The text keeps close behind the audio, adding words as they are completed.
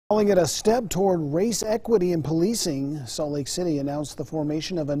Calling it a step toward race equity in policing, Salt Lake City announced the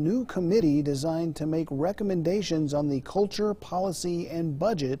formation of a new committee designed to make recommendations on the culture, policy, and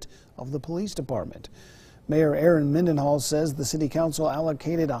budget of the police department. Mayor Erin Mendenhall says the city council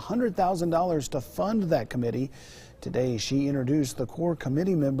allocated $100,000 to fund that committee. Today, she introduced the core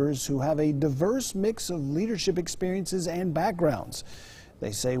committee members who have a diverse mix of leadership experiences and backgrounds.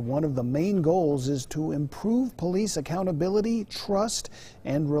 They say one of the main goals is to improve police accountability, trust,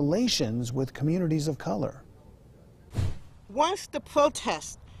 and relations with communities of color. Once the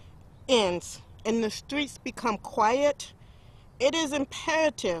protest ends and the streets become quiet, it is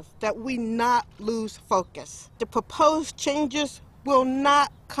imperative that we not lose focus. The proposed changes will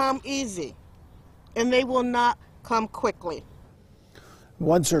not come easy, and they will not come quickly.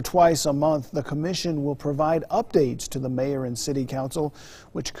 Once or twice a month, the commission will provide updates to the mayor and city council,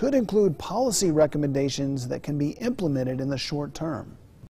 which could include policy recommendations that can be implemented in the short term.